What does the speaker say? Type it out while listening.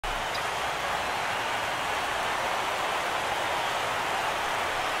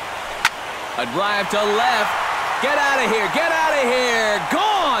A drive to left. Get out of here. Get out of here.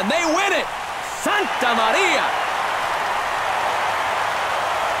 Gone. They win it. Santa Maria.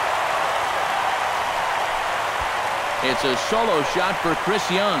 It's a solo shot for Chris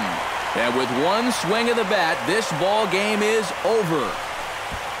Young. And with one swing of the bat, this ball game is over.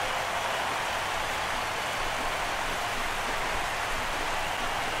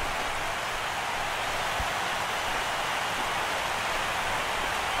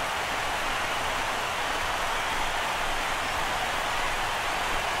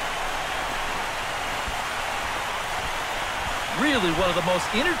 Really one of the most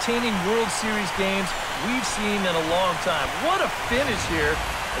entertaining World Series games we've seen in a long time. What a finish here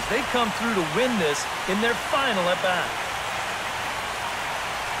as they come through to win this in their final at-bat.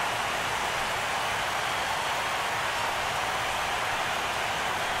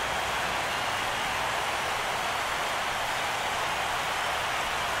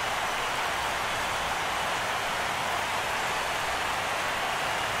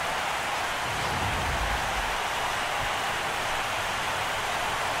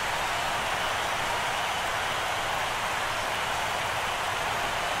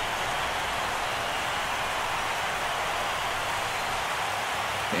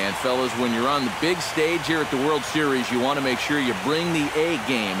 And, fellas, when you're on the big stage here at the World Series, you want to make sure you bring the A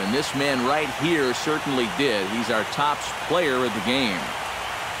game. And this man right here certainly did. He's our top player of the game.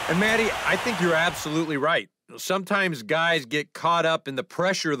 And, Matty, I think you're absolutely right. Sometimes guys get caught up in the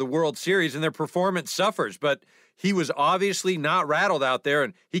pressure of the World Series and their performance suffers. But he was obviously not rattled out there,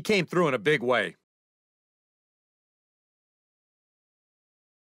 and he came through in a big way.